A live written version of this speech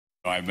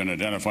I've been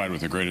identified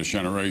with the greatest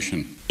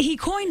generation. He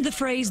coined the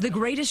phrase the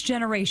greatest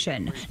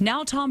generation.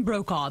 Now Tom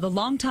Brokaw, the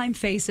longtime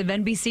face of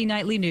NBC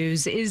Nightly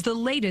News, is the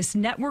latest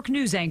network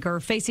news anchor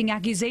facing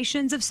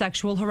accusations of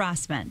sexual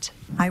harassment.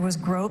 I was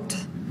groped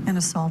and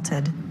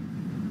assaulted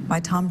by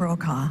Tom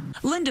Brokaw.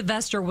 Linda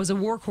Vester was a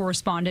war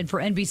correspondent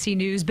for NBC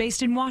News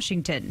based in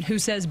Washington, who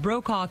says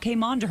Brokaw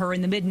came on to her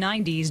in the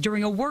mid-90s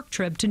during a work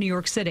trip to New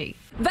York City.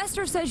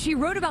 Vester says she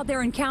wrote about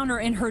their encounter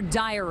in her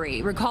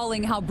diary,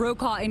 recalling how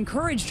Brokaw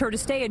encouraged her to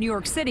stay in New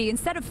York City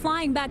instead of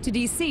flying back to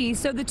D.C.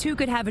 so the two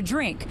could have a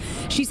drink.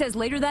 She says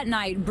later that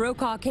night,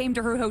 Brokaw came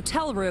to her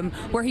hotel room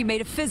where he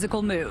made a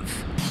physical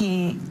move.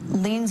 He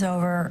leans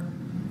over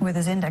with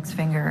his index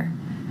finger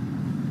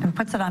and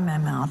puts it on my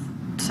mouth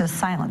to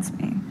silence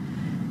me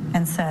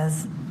and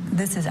says,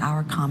 "This is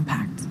our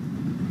compact."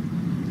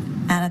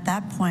 And at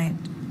that point,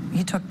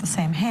 he took the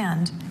same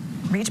hand,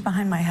 reached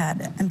behind my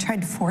head, and tried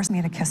to force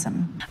me to kiss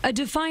him. A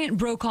defiant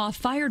Brokaw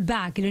fired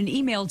back in an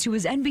email to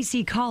his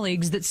NBC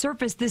colleagues that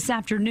surfaced this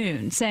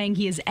afternoon, saying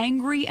he is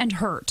angry and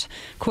hurt.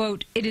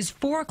 Quote, "It is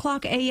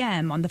 4:00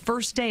 a.m. on the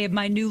first day of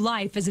my new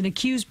life as an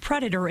accused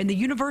predator in the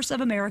universe of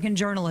American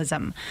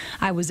journalism.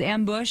 I was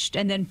ambushed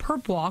and then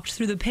perp-walked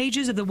through the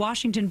pages of the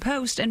Washington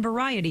Post and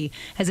Variety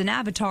as an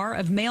avatar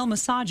of male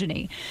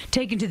misogyny,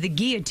 taken to the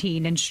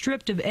guillotine and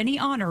stripped of any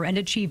honor and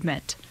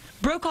achievement."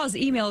 Brokaw's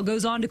email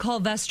goes on to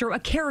call Vester a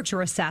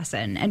character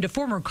assassin and a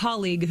former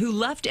colleague who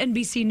left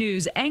NBC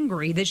News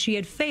angry that she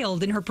had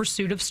failed in her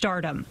pursuit of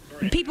stardom.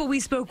 People we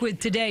spoke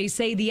with today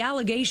say the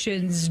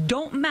allegations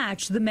don't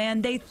match the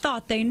man they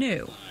thought they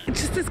knew.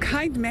 Just this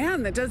kind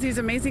man that does these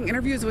amazing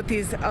interviews with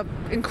these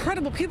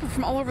incredible people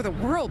from all over the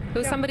world. It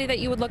was somebody that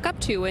you would look up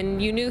to,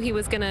 and you knew he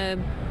was going to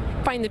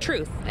find the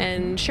truth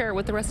and share it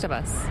with the rest of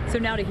us. So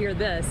now to hear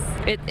this,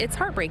 it's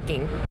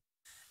heartbreaking.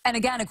 And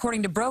again,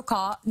 according to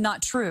Brokaw,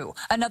 not true.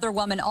 Another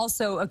woman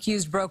also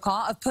accused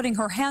Brokaw of putting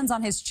her hands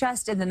on his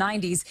chest in the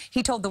 90s.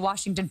 He told the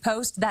Washington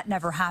Post that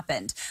never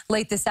happened.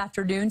 Late this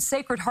afternoon,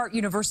 Sacred Heart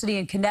University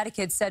in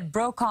Connecticut said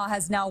Brokaw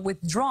has now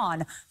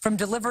withdrawn from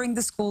delivering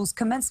the school's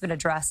commencement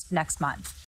address next month.